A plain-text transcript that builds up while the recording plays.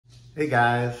Hey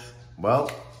guys, well,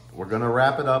 we're gonna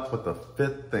wrap it up with the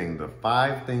fifth thing, the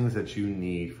 5 things that you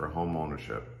need for home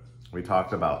ownership. We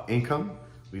talked about income,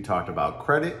 we talked about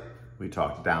credit, we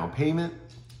talked down payment,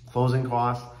 closing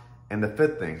costs, and the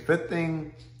fifth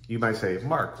thing, you might say,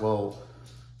 Mark, well,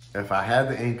 if I had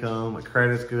the income, my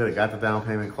credit's good, I got the down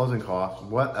payment, closing costs,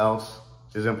 what else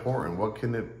is important? What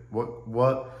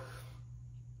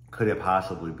could it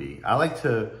possibly be? I like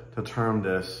to term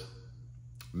this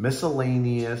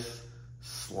miscellaneous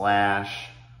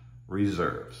 /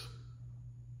 reserves.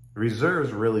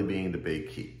 Reserves really being the big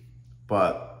key,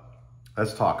 but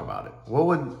let's talk about it.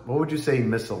 What would you say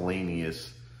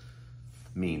miscellaneous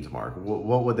means, Mark?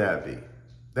 What would that be?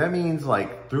 That means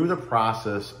like through the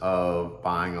process of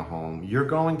buying a home, you're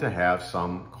going to have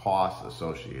some costs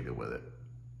associated with it.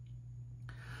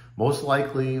 Most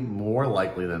likely, more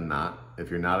likely than not, if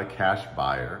you're not a cash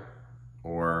buyer,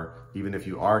 or even if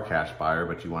you are a cash buyer,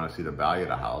 but you want to see the value of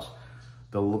the house,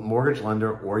 the mortgage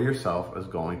lender or yourself is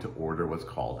going to order what's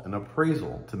called an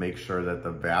appraisal to make sure that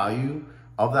the value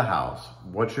of the house,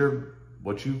 what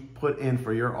you put in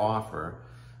for your offer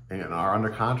and are under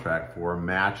contract for,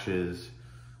 matches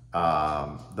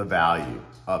the value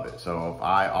of it. So if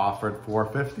I offered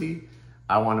 $450,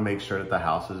 I want to make sure that the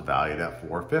house is valued at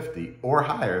 $450 or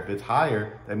higher. If it's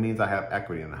higher, that means I have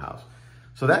equity in the house.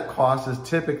 So that cost is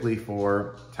typically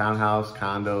for townhouse,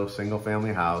 condo, single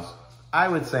family house, I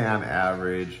would say on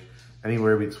average,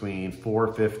 anywhere between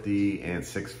 $450 and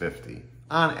 $650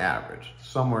 on average,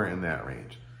 somewhere in that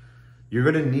range. You're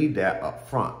gonna need that up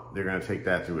front. They're gonna take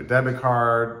that through a debit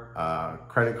card,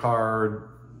 credit card,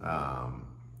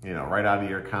 right out of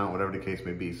your account, whatever the case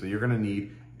may be. So you're gonna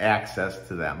need access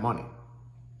to that money.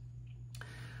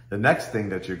 The next thing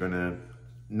that you're gonna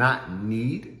not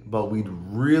need, but we'd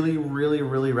really, really,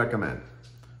 really recommend.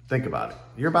 Think about it.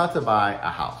 You're about to buy a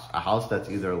house that's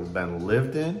either been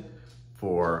lived in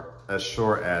for as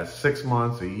short as 6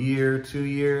 months, a year, 2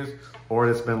 years, or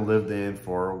it's been lived in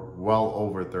for well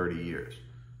over 30 years.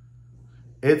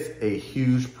 It's a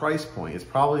huge price point. It's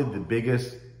probably the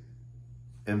biggest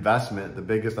investment, the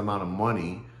biggest amount of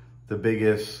money, the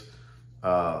biggest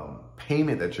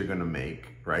payment that you're gonna make,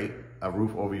 right? A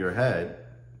roof over your head.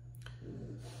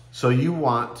 So you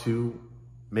want to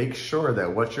make sure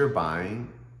that what you're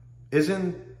buying is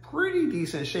in pretty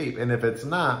decent shape. And if it's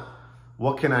not,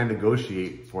 what can I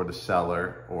negotiate for the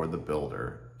seller or the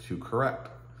builder to correct?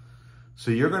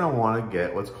 So you're gonna wanna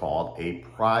get what's called a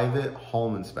private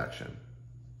home inspection.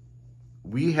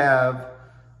 We have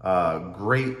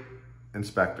great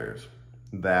inspectors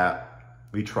that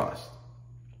we trust.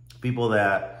 People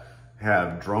that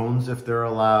have drones if they're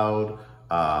allowed,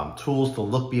 tools to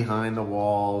look behind the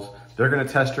walls. They're gonna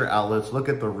test your outlets, look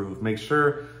at the roof, make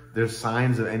sure there's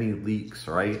signs of any leaks,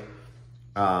 right?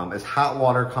 Is hot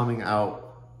water coming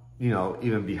out,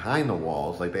 even behind the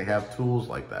walls? Like, they have tools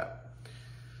like that.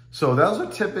 So those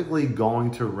are typically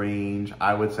going to range,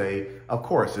 I would say, of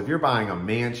course, if you're buying a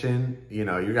mansion, you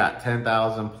got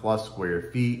 10,000 plus square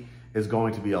feet, is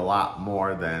going to be a lot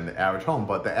more than the average home.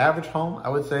 But the average home, I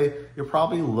would say, you're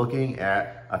probably looking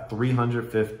at a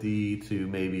 $350 to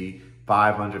maybe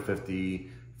 $550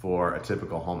 for a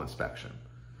typical home inspection.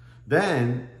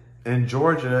 Then in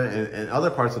Georgia and other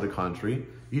parts of the country,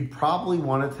 you'd probably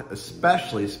want to,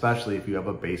 especially if you have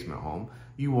a basement home,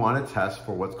 you want to test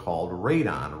for what's called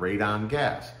radon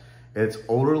gas. It's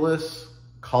odorless,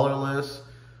 colorless,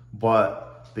 but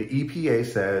the EPA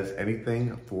says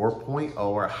anything 4.0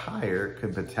 or higher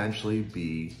could potentially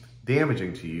be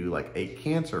damaging to you, like a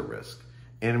cancer risk.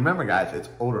 And remember guys, it's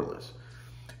odorless.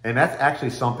 And that's actually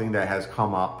something that has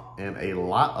come up in a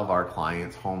lot of our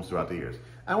clients' homes throughout the years.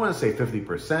 I want to say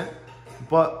 50%,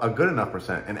 but a good enough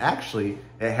percent. And actually,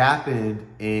 it happened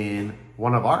in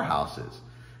one of our houses.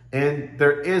 And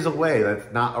there is a way,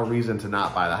 that's not a reason to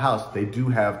not buy the house. They do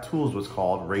have tools, what's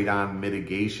called radon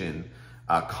mitigation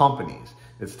companies.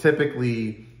 It's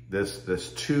typically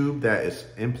this tube that is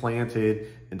implanted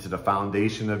into the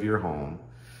foundation of your home,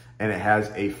 and it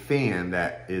has a fan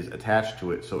that is attached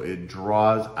to it, so it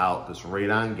draws out this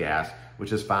radon gas,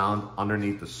 which is found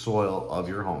underneath the soil of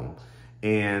your home.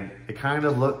 And it kind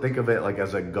of think of it like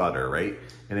as a gutter, right?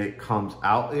 And it comes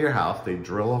out of your house, they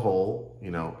drill a hole,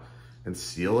 and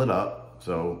seal it up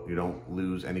so you don't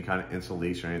lose any kind of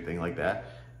insulation or anything like that.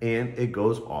 And it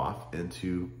goes off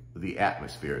into the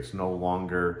atmosphere. It's no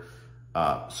longer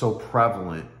so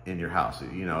prevalent in your house.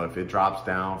 If it drops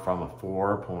down from a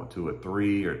 4 to a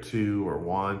 3 or 2 or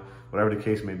 1, whatever the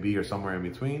case may be, or somewhere in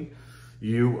between,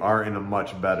 you are in a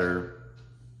much better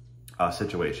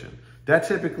situation. That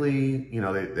typically,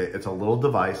 it's a little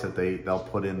device that they'll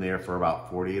put in there for about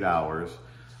 48 hours.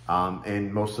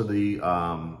 And most of the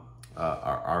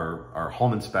our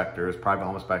home inspectors, private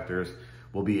home inspectors,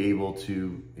 will be able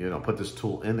to, put this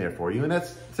tool in there for you. And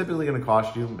that's typically going to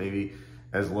cost you maybe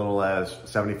as little as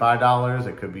 $75.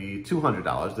 It could be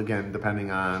 $200, again,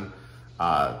 depending on,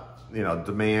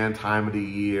 demand, time of the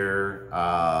year,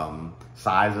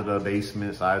 size of the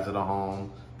basement, size of the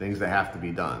home, things that have to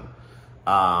be done.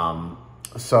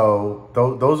 So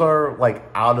those are like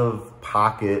out of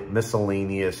pocket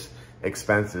miscellaneous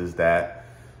expenses that,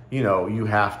 you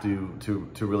have to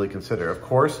really consider. Of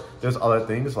course, there's other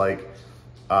things like,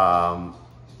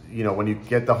 when you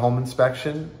get the home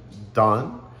inspection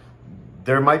done,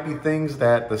 there might be things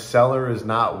that the seller is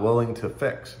not willing to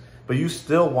fix, but you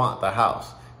still want the house.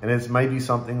 And it might be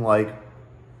something like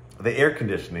the air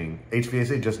conditioning,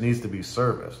 HVAC just needs to be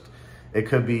serviced. It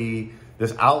could be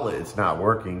this outlet, it's not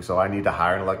working, so I need to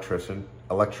hire an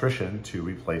electrician to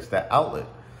replace that outlet.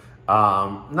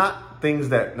 Not things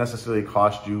that necessarily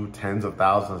cost you tens of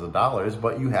thousands of dollars,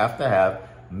 but you have to have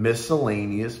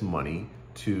miscellaneous money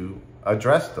to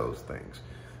address those things.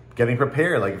 Getting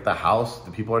prepared, like if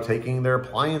the people are taking their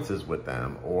appliances with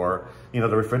them, or, the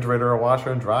refrigerator or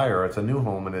washer and dryer, it's a new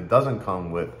home and it doesn't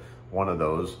come with one of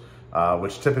those,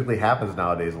 which typically happens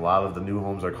nowadays. A lot of the new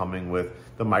homes are coming with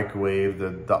the microwave,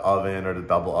 the oven, or the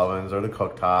double ovens, or the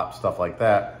cooktop, stuff like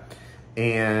that.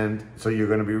 And so you're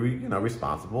going to be,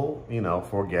 responsible,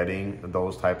 for getting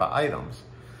those type of items.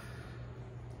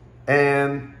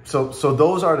 And so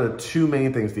those are the two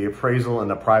main things, the appraisal and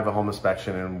the private home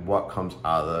inspection, and what comes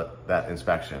out of that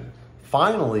inspection.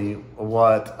 Finally,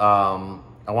 what I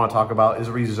want to talk about is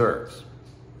reserves.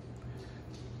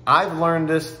 I've learned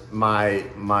this,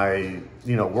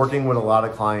 working with a lot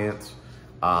of clients.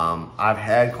 I've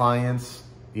had clients,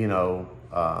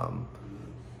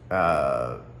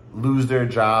 lose their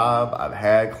job. I've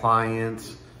had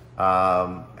clients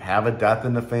have a death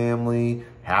in the family,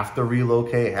 have to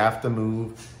relocate, have to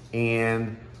move.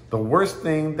 And the worst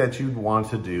thing that you'd want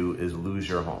to do is lose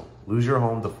your home. Lose your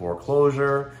home to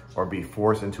foreclosure, or be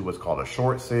forced into what's called a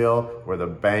short sale, where the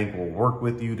bank will work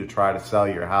with you to try to sell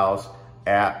your house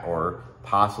at, or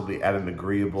possibly at an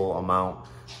agreeable amount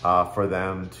for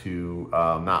them to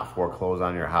not foreclose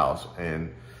on your house.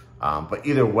 And but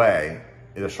either way,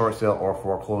 either short sale or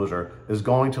foreclosure is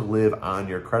going to live on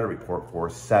your credit report for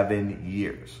 7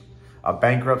 years. A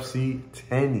bankruptcy,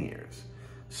 10 years.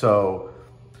 So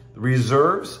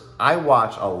reserves, I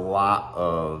watch a lot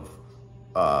of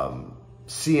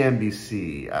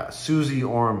CNBC, Susie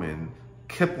Orman,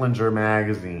 Kiplinger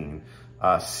Magazine,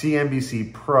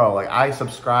 CNBC Pro. Like, I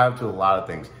subscribe to a lot of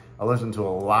things. I listen to a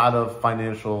lot of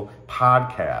financial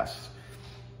podcasts.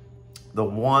 The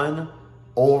one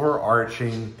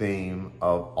overarching theme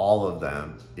of all of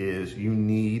them is you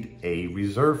need a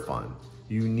reserve fund.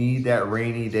 You need that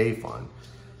rainy day fund.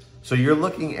 So you're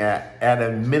looking at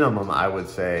a minimum, I would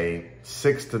say,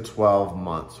 6 to 12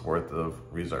 months worth of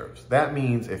reserves. That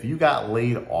means if you got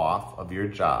laid off of your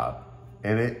job,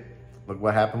 and look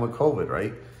what happened with COVID,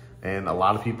 right? And a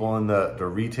lot of people in the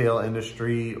retail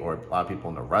industry, or a lot of people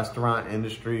in the restaurant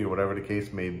industry, or whatever the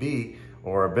case may be,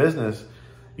 or a business,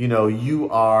 you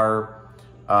are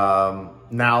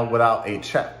now without a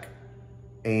check.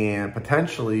 And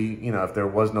potentially, if there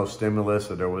was no stimulus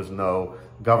or there was no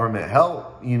government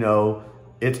help,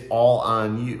 it's all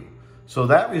on you. So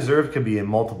that reserve could be in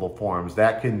multiple forms.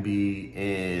 That can be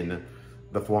in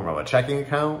the form of a checking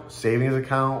account, savings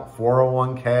account,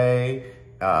 401k,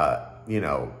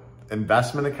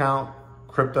 investment account,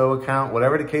 crypto account,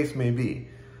 whatever the case may be.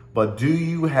 But do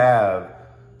you have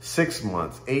 6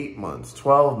 months, 8 months,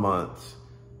 12 months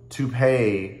to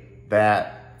pay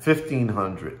that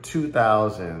 $1,500,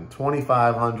 $2,000,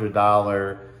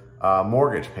 $2,500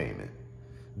 mortgage payment?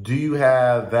 Do you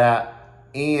have that?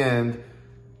 And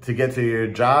to get to your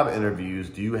job interviews,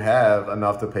 do you have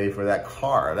enough to pay for that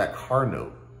car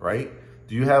note, right?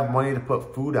 Do you have money to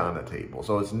put food on the table?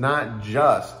 So it's not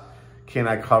just, can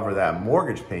I cover that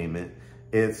mortgage payment?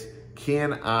 It's,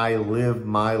 can I live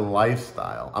my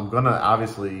lifestyle? I'm gonna,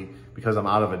 obviously, because I'm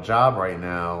out of a job right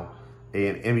now,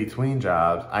 and in between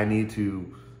jobs, I need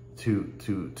to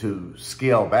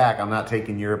scale back. I'm not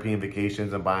taking European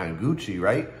vacations and buying Gucci,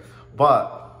 right?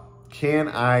 But can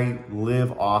I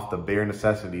live off the bare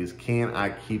necessities? Can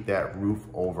I keep that roof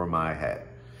over my head?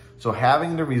 So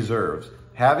having the reserves,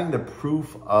 having the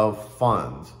proof of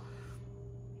funds,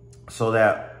 so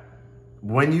that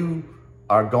when you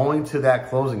are going to that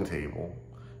closing table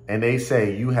and they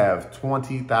say you have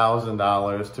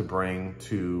 $20,000 to bring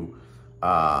to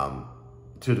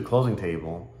the closing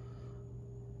table,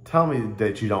 tell me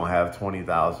that you don't have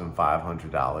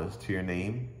 $20,500 to your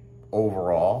name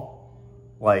overall.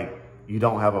 Like, you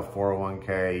don't have a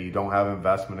 401k, you don't have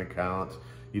investment accounts,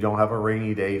 you don't have a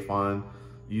rainy day fund.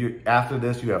 After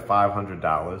this, you have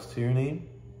 $500 to your name.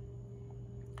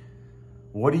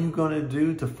 What are you gonna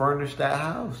do to furnish that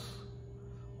house?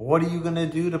 What are you gonna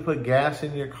do to put gas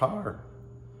in your car?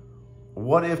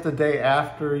 What if the day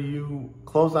after you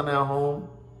close on that home,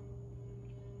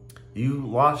 you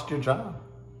lost your job?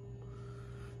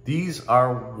 These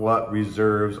are what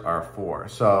reserves are for.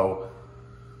 So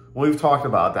we've talked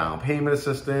about down payment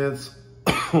assistance.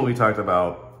 We talked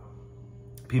about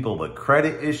people with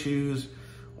credit issues.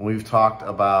 We've talked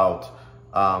about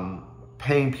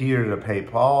paying Peter to pay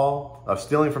Paul,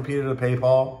 stealing from Peter to pay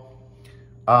Paul.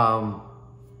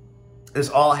 This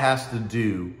all has to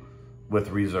do with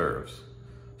reserves.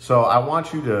 So I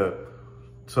want you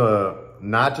to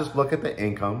not just look at the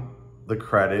income, the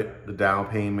credit, the down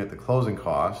payment, the closing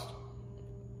cost,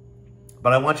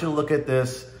 but I want you to look at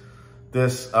this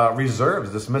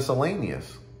reserves, this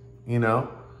miscellaneous, you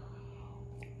know.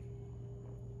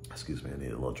 Excuse me, I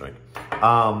need a little drink.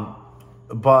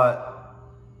 But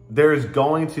there's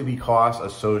going to be costs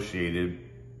associated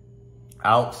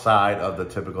outside of the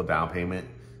typical down payment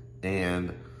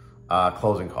and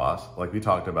closing costs, like we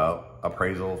talked about,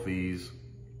 appraisal fees,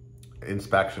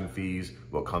 inspection fees,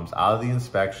 what comes out of the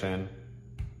inspection,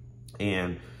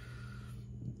 and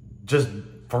just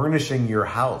furnishing your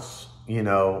house. You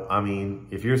know, I mean,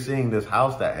 if you're seeing this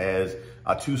house that has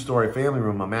a 2-story family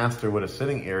room, a master with a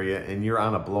sitting area, and you're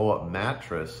on a blow-up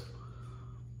mattress,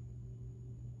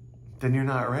 then you're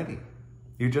not ready.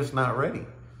 You're just not ready.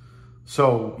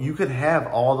 So you could have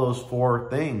all those 4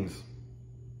 things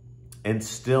and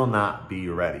still not be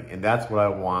ready. And that's what I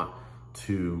want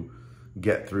to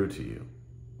get through to you.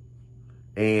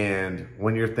 And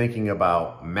when you're thinking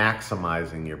about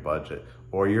maximizing your budget,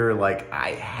 or you're like,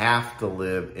 I have to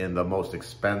live in the most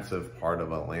expensive part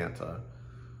of Atlanta.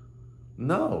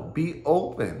 No, be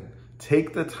open.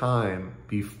 Take the time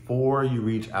before you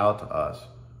reach out to us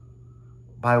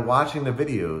by watching the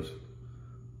videos.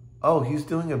 Oh, he's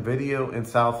doing a video in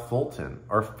South Fulton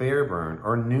or Fairburn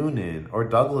or Noonan or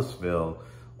Douglasville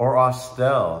or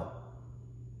Austell.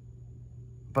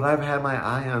 But I've had my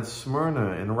eye on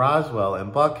Smyrna and Roswell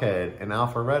and Buckhead and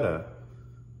Alpharetta.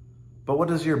 But what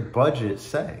does your budget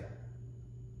say?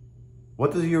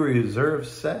 What does your reserves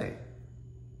say?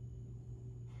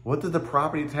 What do the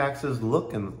property taxes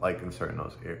look like in certain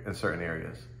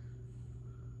areas?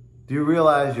 Do you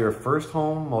realize your first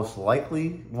home most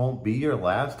likely won't be your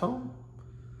last home?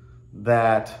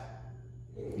 That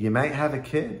you might have a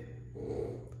kid.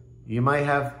 You might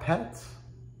have pets.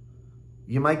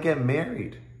 You might get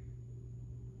married.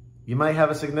 You might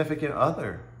have a significant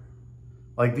other.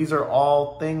 Like, these are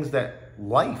all things that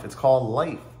life, it's called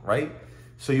life, right?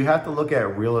 So you have to look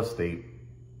at real estate.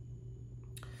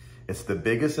 It's the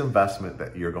biggest investment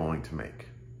that you're going to make.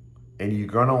 And you're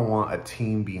going to want a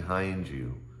team behind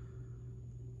you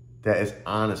that is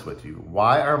honest with you.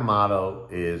 Why our motto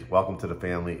is welcome to the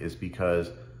family is because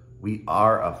we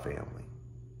are a family.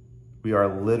 We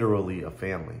are literally a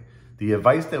family. The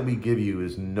advice that we give you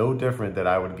is no different than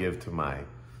I would give to my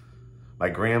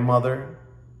grandmother,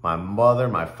 my mother,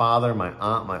 my father, my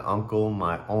aunt, my uncle,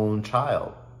 my own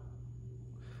child.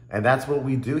 And that's what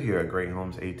we do here at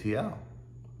GreatHomesATL.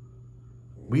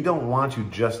 We don't want you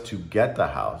just to get the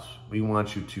house. We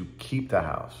want you to keep the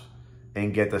house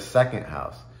and get the second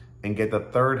house and get the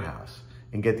third house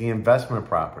and get the investment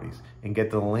properties and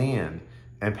get the land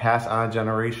and pass on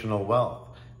generational wealth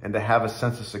and to have a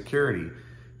sense of security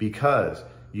because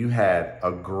you had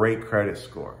a great credit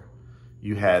score.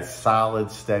 You had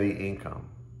solid, steady income.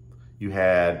 You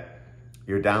had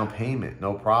your down payment,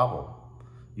 no problem.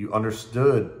 You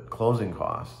understood closing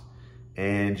costs,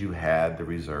 and you had the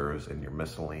reserves and your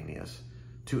miscellaneous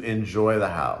to enjoy the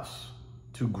house,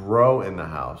 to grow in the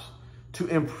house, to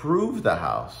improve the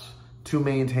house, to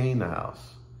maintain the house.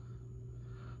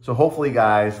 So hopefully,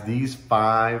 guys, these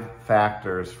 5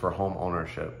 factors for home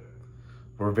ownership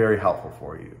were very helpful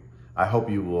for you. I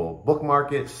hope you will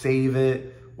bookmark it, save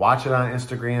it, watch it on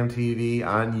Instagram TV,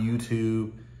 on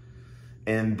YouTube,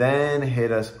 and then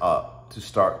hit us up to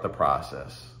start the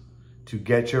process, to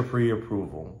get your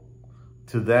pre-approval,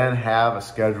 to then have a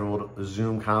scheduled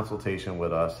Zoom consultation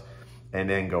with us, and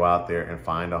then go out there and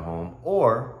find a home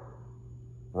or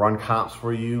run comps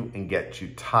for you and get you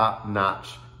top-notch,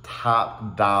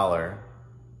 top dollar,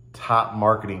 top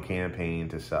marketing campaign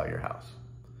to sell your house.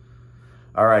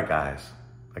 All right, guys,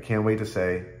 I can't wait to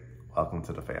say welcome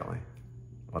to the family.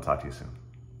 I'll talk to you soon.